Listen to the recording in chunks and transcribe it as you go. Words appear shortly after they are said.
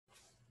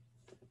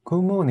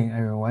Good morning,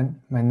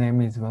 everyone. My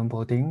name is Wen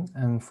Boding.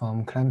 I'm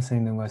from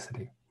Clemson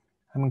University.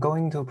 I'm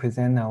going to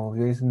present our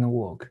recent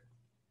work,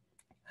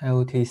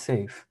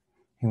 IoTSafe,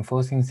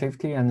 Enforcing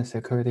Safety and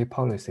Security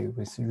Policy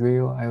with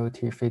Real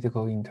IoT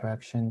Physical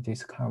Interaction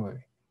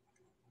Discovery.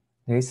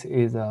 This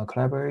is a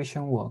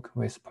collaboration work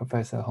with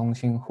Professor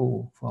Hongxin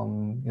Hu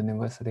from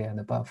University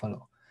at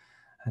Buffalo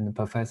and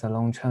Professor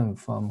Long Chen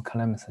from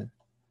Clemson.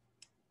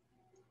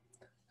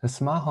 The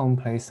smart home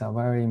plays a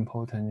very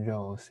important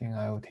role in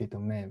IoT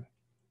domain.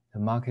 The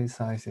market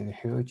size is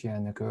huge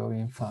and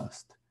growing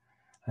fast,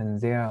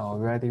 and there are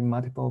already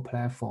multiple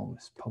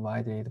platforms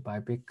provided by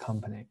big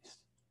companies.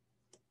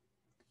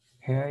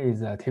 Here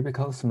is a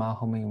typical smart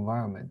home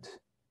environment.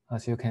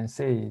 As you can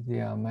see,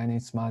 there are many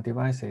smart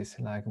devices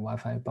like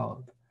Wi-Fi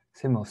bulb,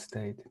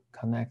 thermostat,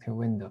 connected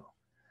window.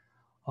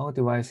 All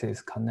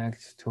devices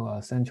connect to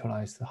a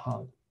centralized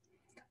hub.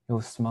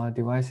 Those smart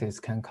devices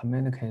can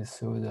communicate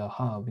through the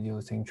hub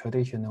using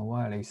traditional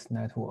wireless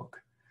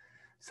network,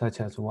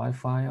 such as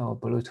Wi-Fi or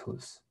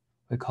Bluetooth.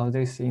 We call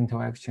this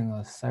interaction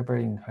a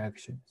cyber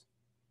interaction.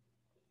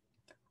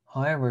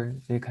 However,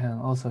 they can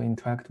also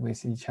interact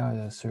with each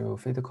other through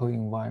physical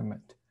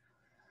environment.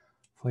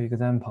 For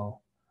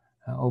example,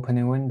 an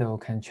opening window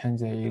can change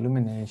the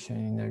illumination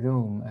in the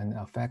room and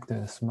affect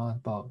the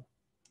smart bulb.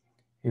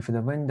 If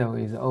the window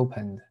is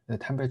opened, the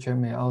temperature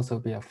may also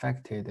be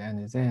affected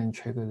and then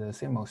trigger the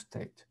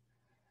thermostat.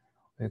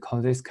 We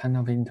call this kind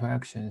of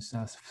interactions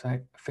as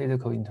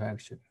physical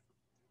interaction.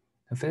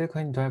 The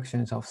physical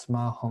interactions of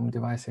smart home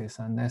devices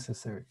are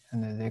necessary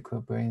and they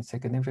could bring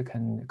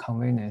significant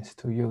convenience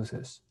to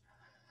users.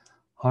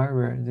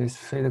 However, these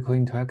physical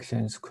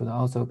interactions could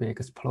also be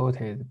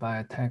exploited by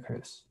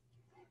attackers.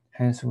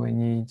 Hence, we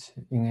need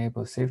to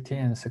enable safety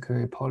and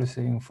security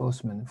policy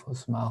enforcement for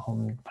smart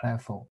home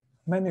platform.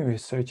 Many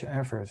research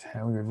efforts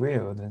have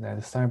revealed that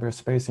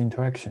cyberspace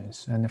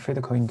interactions and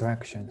physical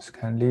interactions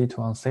can lead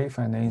to unsafe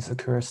and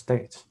insecure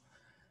states.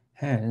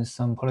 Hence,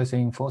 some policy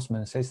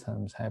enforcement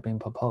systems have been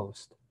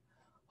proposed.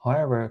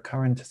 However,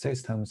 current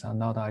systems are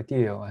not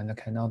ideal and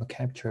cannot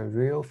capture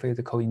real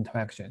physical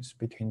interactions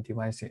between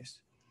devices.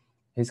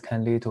 This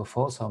can lead to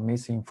false or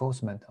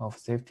misenforcement of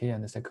safety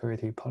and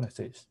security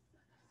policies.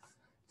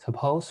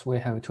 Suppose we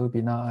have two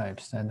binary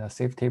apps and a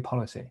safety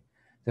policy.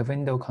 The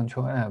window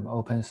control app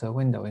opens a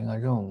window in a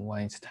room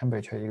when its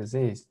temperature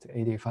exceeds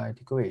 85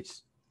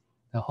 degrees.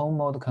 The home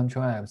mode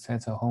control app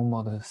sets a home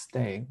mode to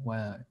stay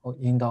when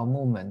indoor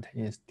movement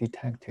is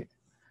detected.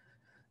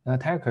 The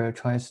attacker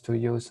tries to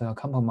use a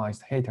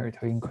compromised heater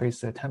to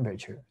increase the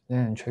temperature,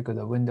 then trigger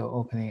the window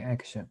opening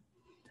action.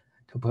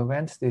 To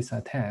prevent this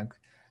attack,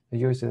 the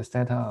user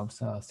sets up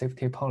a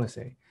safety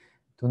policy.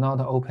 Do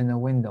not open the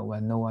window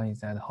when no one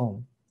is at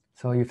home.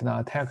 So if the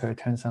attacker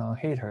turns on a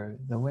heater,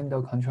 the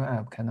window control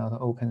app cannot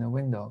open the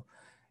window,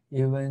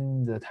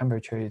 even the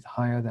temperature is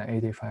higher than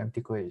 85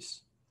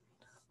 degrees.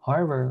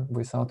 However,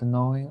 without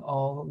knowing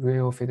all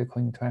real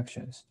physical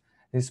interactions,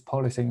 this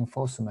policy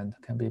enforcement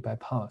can be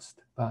bypassed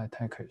by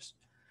attackers.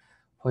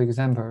 For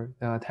example,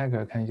 the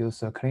attacker can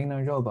use a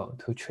cleaner robot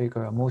to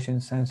trigger a motion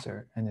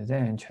sensor and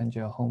then change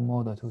a home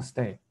mode to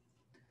stay.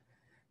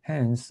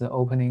 Hence, the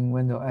opening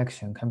window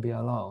action can be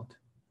allowed.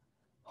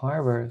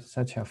 However,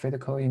 such a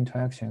physical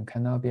interaction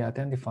cannot be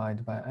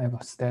identified by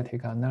app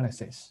static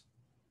analysis.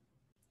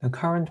 The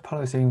current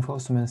policy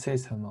enforcement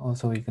system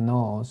also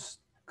ignores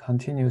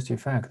continuous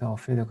effect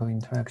of physical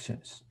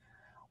interactions,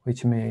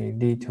 which may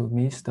lead to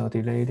missed or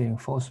delayed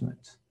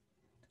enforcement.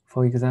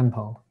 For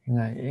example, in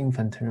an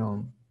infant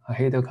room, a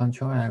heater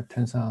control app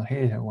turns on a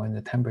heater when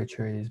the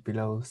temperature is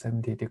below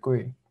 70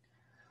 degrees.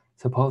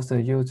 Suppose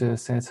the user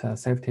sets a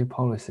safety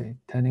policy,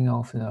 turning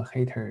off the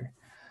heater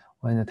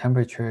when the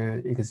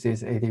temperature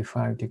exceeds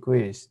 85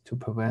 degrees to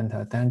prevent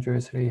a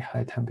dangerously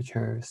high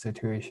temperature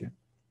situation.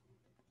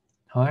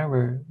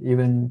 However,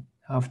 even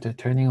after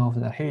turning off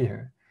the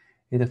heater,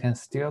 it can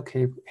still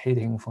keep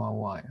heating for a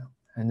while,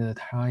 and the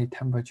high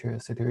temperature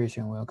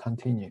situation will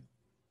continue.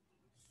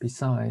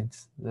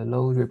 Besides, the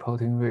low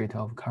reporting rate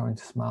of current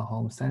smart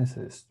home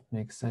sensors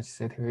makes such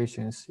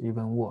situations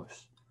even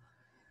worse.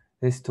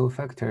 These two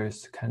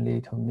factors can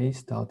lead to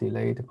missed or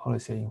delayed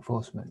policy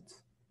enforcement.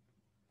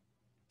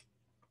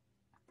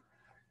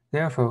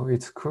 Therefore,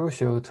 it's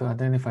crucial to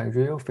identify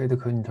real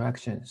physical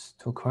interactions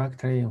to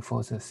correctly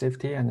enforce the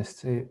safety and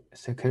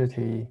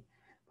security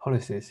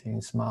policies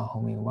in smart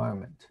home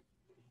environment.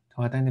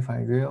 To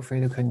identify real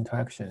physical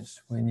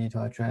interactions, we need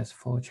to address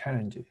 4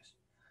 challenges.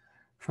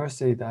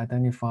 First is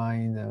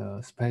identifying the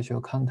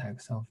spatial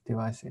context of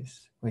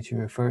devices, which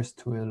refers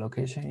to the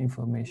location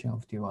information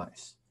of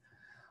device.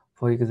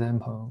 For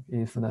example,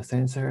 if the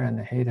sensor and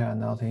the heater are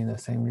not in the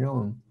same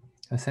room,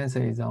 the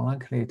sensor is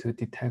unlikely to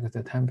detect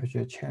the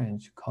temperature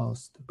change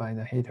caused by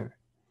the heater.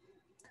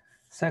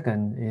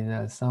 Second is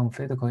that some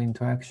physical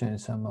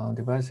interactions among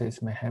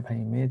devices may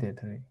happen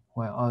immediately,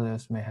 while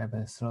others may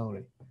happen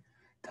slowly.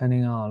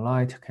 Turning on a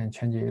light can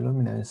change the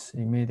luminance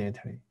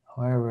immediately.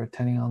 However,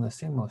 turning on the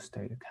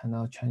thermostat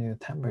cannot change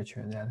the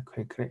temperature that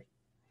quickly.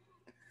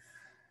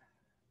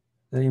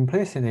 The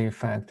implicit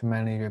effect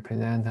mainly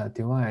represents a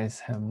device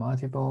have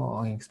multiple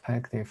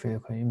unexpected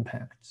physical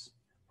impacts.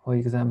 For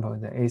example,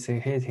 the AC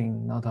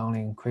heating not only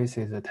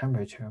increases the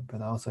temperature,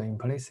 but also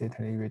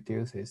implicitly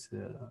reduces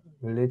the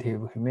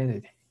relative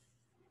humidity.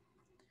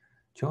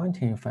 Joint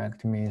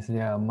effect means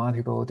there are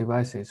multiple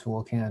devices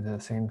working at the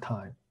same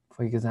time.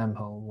 For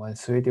example, when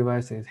 3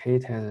 devices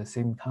heat at the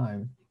same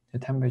time, the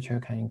temperature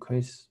can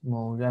increase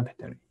more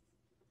rapidly.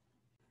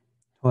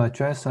 To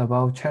address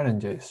above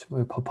challenges,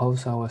 we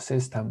propose our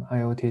system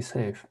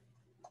IoTSafe.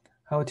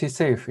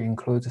 IoTSafe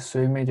includes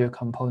 3 major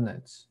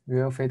components: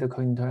 real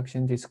physical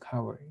interaction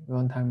discovery,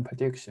 runtime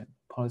prediction,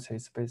 policy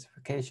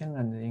specification,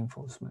 and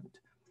enforcement.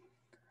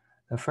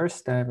 The first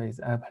step is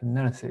app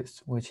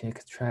analysis, which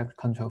extracts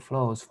control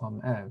flows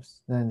from apps.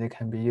 Then they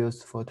can be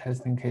used for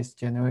testing case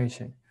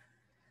generation.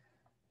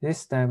 This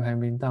step has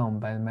been done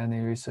by many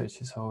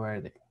researchers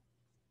already.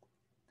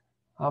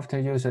 After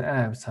user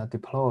apps are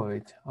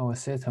deployed, our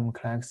system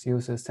collects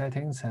user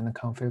settings and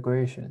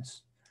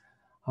configurations.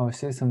 Our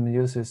system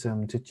uses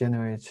them to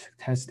generate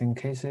testing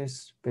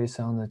cases. Based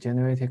on the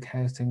generated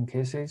testing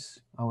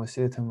cases, our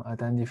system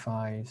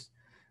identifies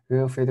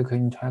real physical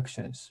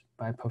interactions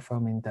by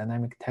performing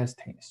dynamic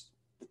testings.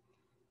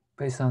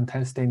 Based on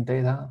testing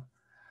data,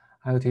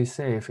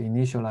 IoTSafe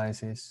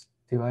initializes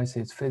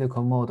devices'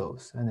 physical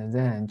models and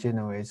then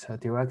generates a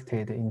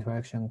directed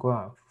interaction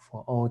graph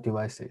for all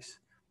devices.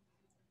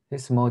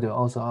 This module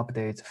also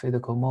updates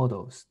physical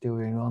models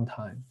during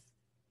runtime.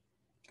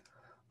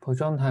 For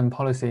runtime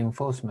policy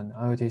enforcement,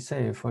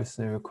 IoTSafe first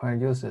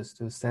requires users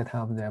to set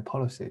up their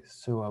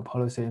policies through a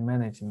policy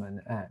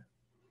management app.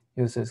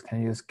 Users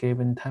can use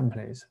given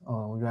templates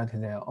or write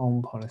their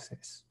own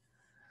policies.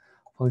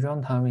 For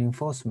runtime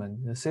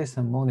enforcement, the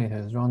system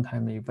monitors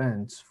runtime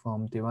events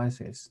from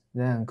devices,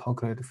 then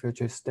calculates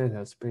future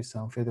status based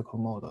on physical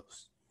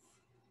models.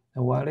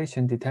 The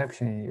violation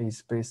detection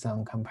is based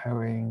on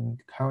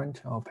comparing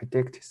current or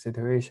predicted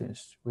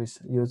situations with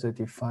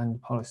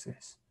user-defined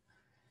policies.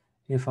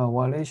 If a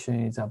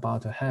violation is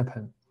about to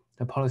happen,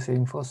 the policy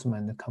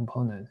enforcement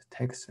component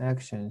takes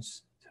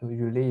actions to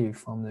relieve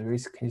from the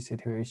risky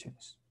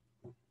situations.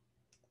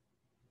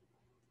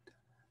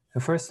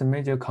 The first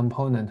major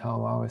component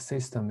of our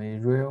system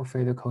is real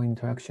physical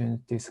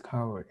interaction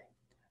discovery,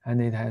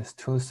 and it has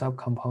 2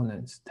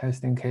 subcomponents: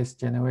 testing case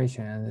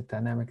generation and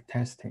dynamic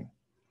testing.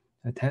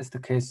 The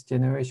test case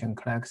generation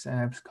collects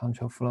apps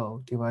control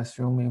flow, device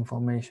room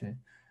information,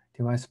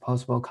 device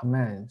possible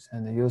commands,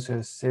 and the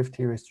user's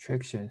safety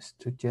restrictions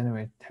to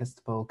generate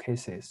testable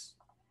cases.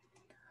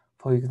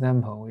 For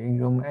example, in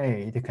room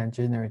A, it can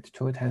generate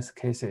 2 test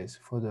cases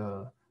for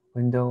the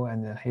window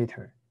and the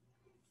heater.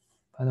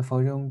 But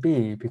for room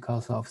B,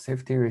 because of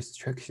safety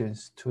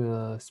restrictions to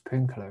the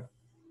sprinkler,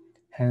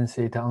 hence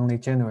it only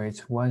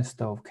generates 1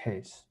 stove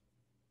case.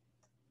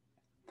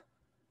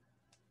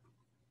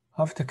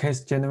 After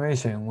case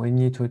generation, we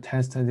need to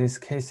test these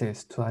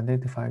cases to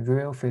identify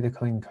real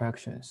physical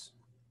interactions.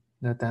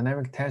 The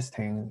dynamic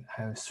testing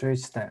has 3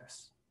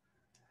 steps.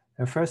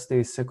 The first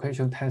is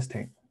sequential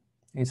testing.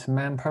 Its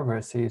main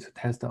purpose is to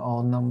test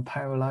all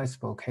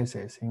non-parallelizable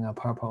cases in a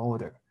proper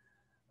order.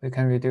 We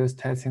can reduce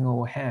testing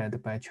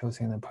overhead by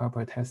choosing the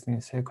proper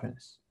testing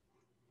sequence.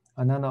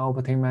 Another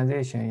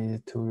optimization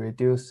is to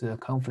reduce the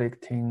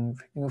conflicting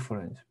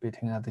influence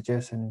between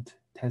adjacent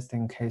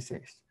testing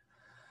cases.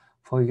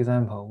 For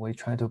example, we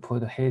try to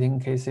put heating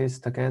cases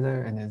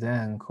together and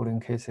then cooling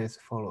cases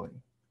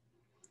following.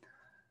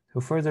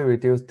 To further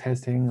reduce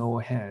testing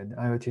overhead,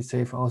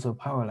 IoTSafe also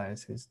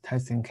parallelizes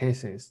testing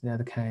cases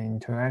that can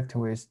interact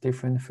with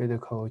different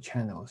physical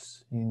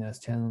channels in the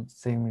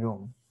same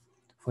room.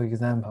 For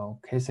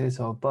example, cases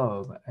of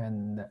bulb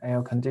and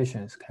air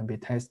conditions can be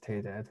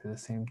tested at the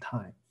same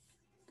time.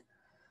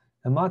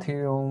 The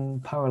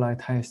multi-room parallel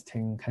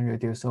testing can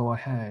reduce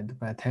overhead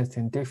by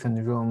testing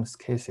different rooms'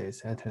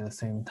 cases at the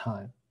same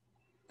time.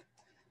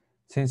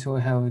 Since we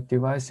have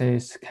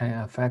devices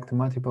can affect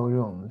multiple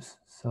rooms,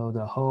 so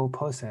the whole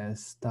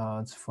process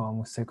starts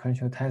from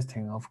sequential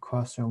testing of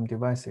cross-room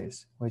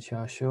devices, which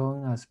are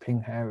shown as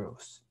pink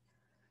arrows.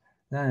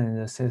 Then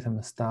the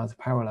system starts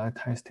parallel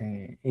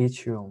testing in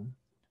each room,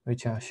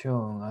 which are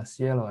shown as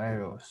yellow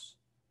arrows.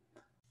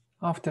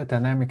 After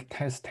dynamic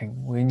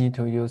testing, we need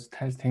to use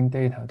testing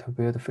data to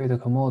build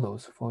physical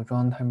models for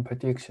runtime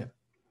prediction.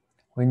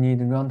 We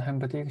need runtime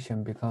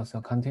prediction because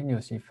of the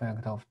continuous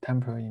effect of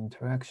temporal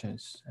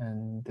interactions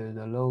and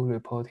the low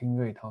reporting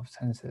rate of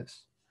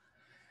sensors.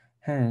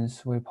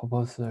 Hence, we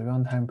propose the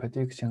runtime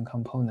prediction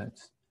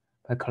components.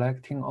 By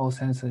collecting all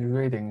sensor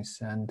readings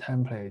and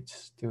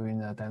templates during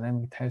the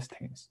dynamic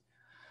testings,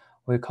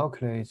 we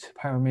calculate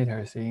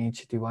parameters in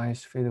each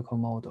device physical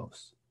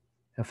models.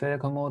 The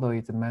physical model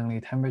is mainly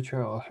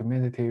temperature or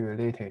humidity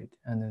related,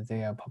 and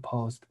they are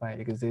proposed by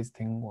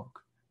existing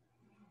work.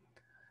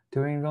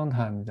 During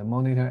runtime, the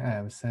monitor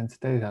app sends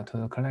data to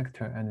the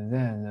collector, and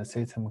then the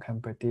system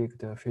can predict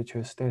the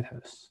future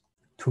status.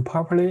 To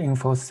properly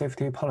enforce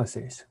safety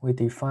policies, we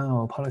define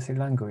our policy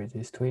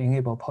languages to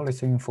enable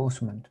policy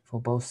enforcement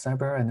for both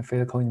cyber and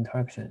physical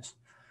interactions.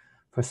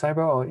 For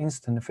cyber or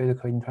instant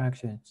physical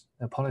interactions,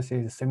 the policy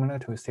is similar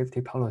to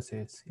safety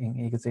policies in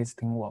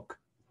existing work.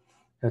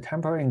 The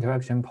temporal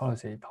interaction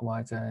policy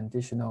provides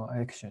additional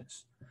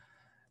actions.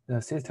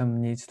 The system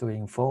needs to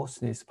enforce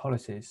these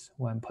policies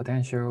when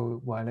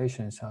potential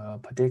violations are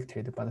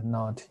predicted but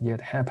not yet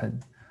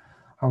happened.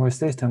 Our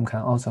system can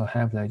also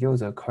help the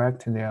user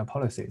correct their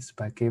policies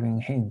by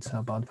giving hints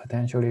about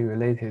potentially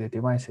related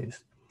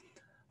devices.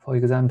 For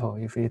example,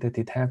 if it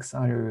detects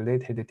other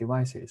related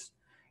devices,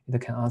 it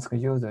can ask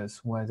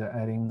users whether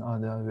adding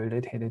other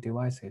related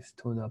devices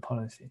to the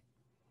policy.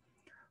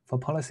 For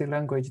policy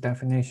language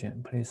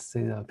definition, please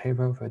see the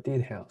paper for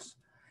details.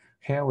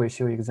 Here we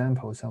show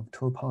examples of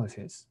two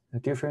policies. The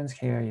difference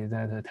here is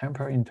that the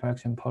temporal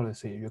interaction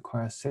policy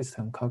requires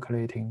system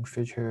calculating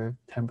future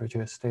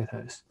temperature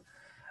status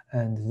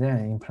and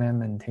then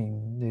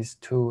implementing these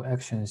two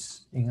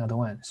actions in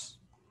advance.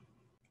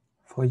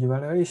 For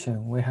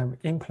evaluation, we have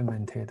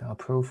implemented a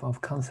proof of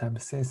concept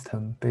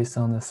system based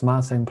on the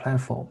SmartThings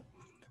platform.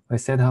 We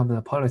set up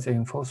the policy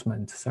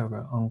enforcement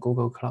server on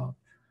Google Cloud.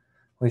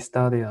 We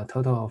studied a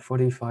total of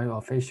 45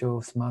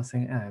 official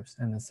SmartThings apps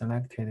and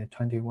selected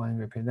 21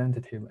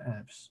 representative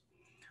apps.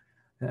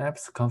 The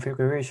apps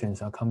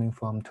configurations are coming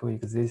from two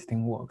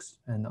existing works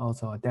and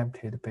also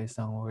adapted based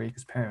on our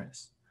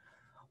experience.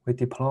 We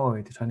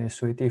deployed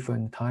 23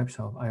 different types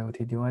of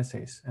IoT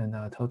devices and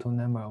a total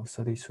number of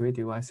 33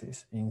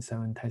 devices in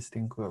 7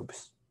 testing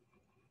groups.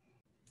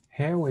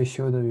 Here we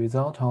show the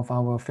result of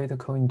our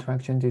physical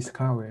interaction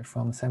discovery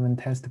from 7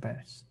 test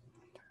beds.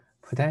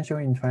 Potential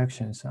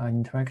interactions are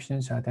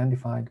interactions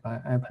identified by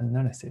app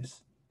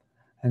analysis,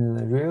 and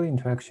the real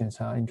interactions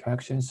are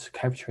interactions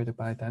captured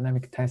by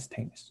dynamic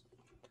testings.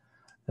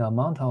 The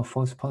amount of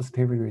false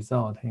positive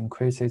result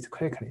increases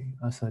quickly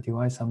as the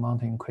device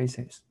amount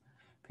increases,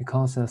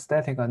 because the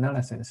static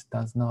analysis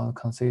does not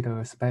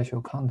consider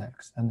spatial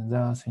context and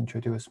thus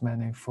introduce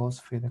many false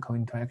physical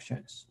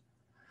interactions.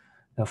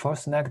 The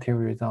false negative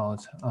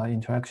results are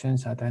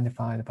interactions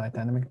identified by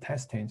dynamic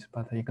testings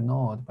but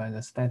ignored by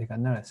the static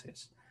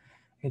analysis.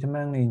 It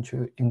mainly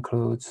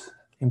includes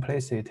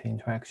implicit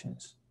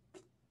interactions.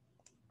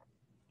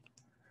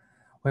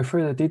 We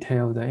further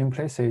detail the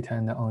implicit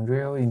and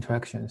unreal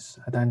interactions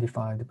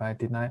identified by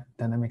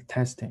dynamic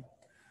testing.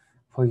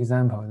 For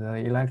example, the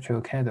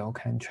electrical kettle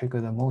can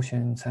trigger the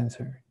motion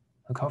sensor.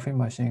 The coffee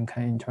machine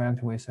can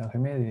interact with the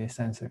humidity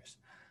sensors.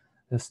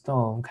 The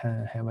stove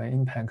can have an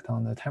impact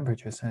on the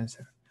temperature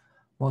sensor.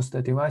 Most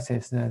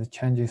devices that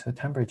changes the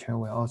temperature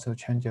will also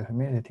change the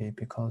humidity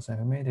because the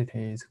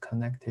humidity is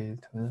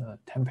connected to the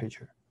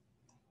temperature.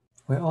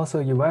 We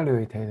also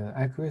evaluated the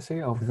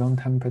accuracy of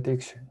runtime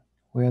prediction,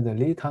 where the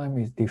lead time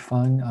is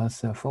defined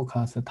as the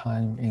forecast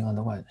time in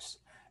advance,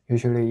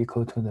 usually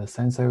equal to the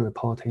sensor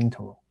report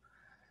interval.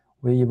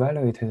 We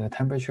evaluated the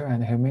temperature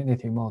and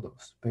humidity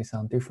models based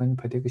on different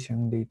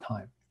prediction lead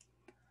time.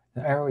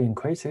 The error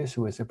increases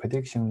with the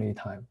prediction lead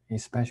time,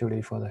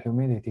 especially for the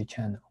humidity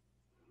channel.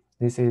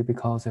 This is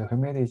because the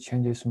humidity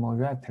changes more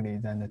rapidly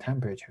than the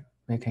temperature,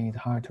 making it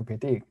hard to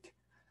predict.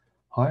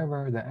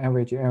 However, the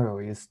average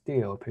error is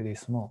still pretty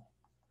small.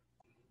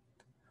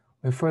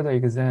 We further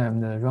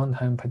examined the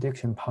runtime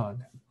prediction part.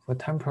 For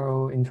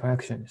temporal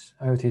interactions,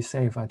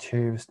 IoTSafe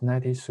achieves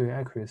 93%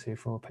 accuracy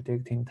for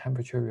predicting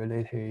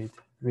temperature-related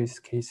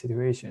risky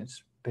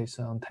situations based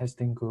on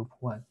testing group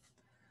 1.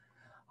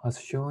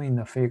 As shown in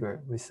the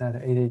figure, we set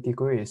 80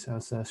 degrees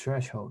as a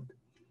threshold.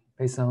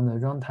 Based on the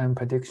runtime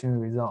prediction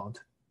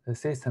result, the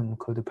system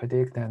could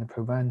predict and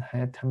prevent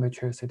high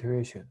temperature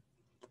situation.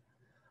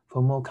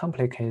 For more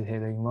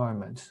complicated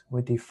environments,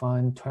 we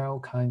defined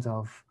 12 kinds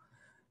of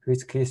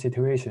risky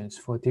situations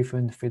for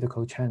different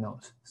physical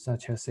channels,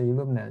 such as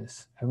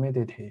illuminance,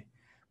 humidity,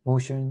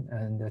 motion,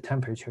 and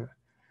temperature.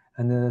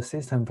 And the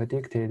system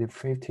predicted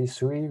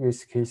 53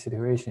 risky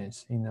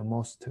situations in the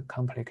most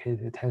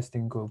complicated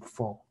testing group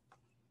 4.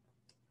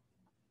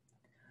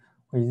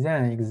 We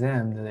then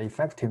examined the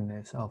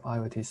effectiveness of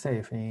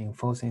IoTSafe in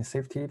enforcing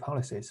safety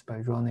policies by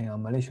running a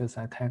malicious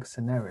attack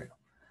scenario.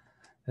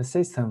 The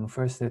system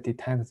first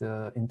detects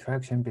the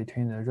interaction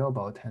between the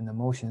robot and the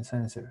motion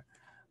sensor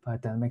by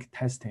dynamic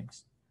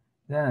testings.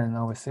 Then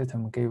our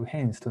system gave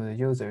hints to the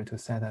user to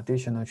set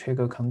additional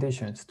trigger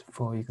conditions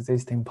for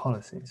existing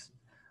policies.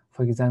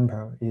 For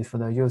example, if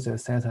the user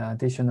sets an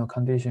additional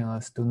condition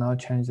as do not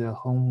change the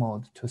home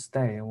mode to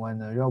stay when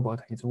the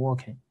robot is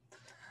working,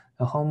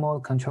 the home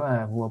mode control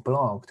app will be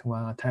blocked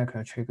when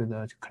attacker triggers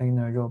the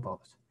cleaner robot.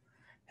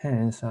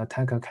 Hence, the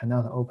attacker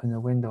cannot open the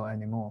window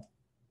anymore.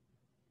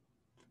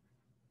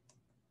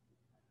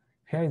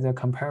 Here is a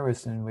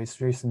comparison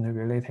with recent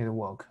related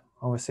work.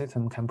 Our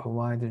system can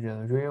provide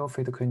the real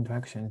physical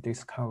interaction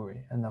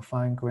discovery and a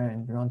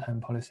fine-grained runtime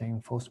policy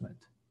enforcement.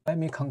 Let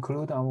me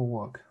conclude our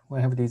work.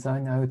 We have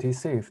designed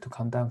IoTSafe to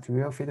conduct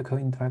real physical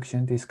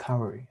interaction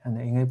discovery and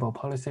enable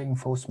policy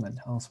enforcement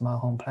on smart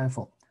home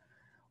platform.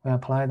 We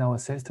applied our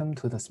system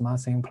to the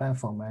SmartThings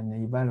platform and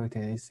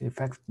evaluated its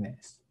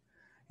effectiveness.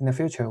 In the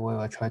future, we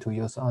will try to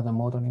use other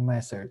modeling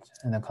methods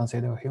and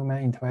consider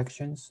human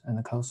interactions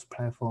and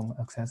cross-platform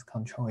access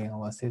control in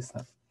our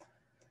system.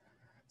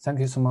 Thank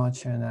you so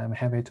much, and I'm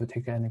happy to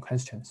take any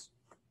questions.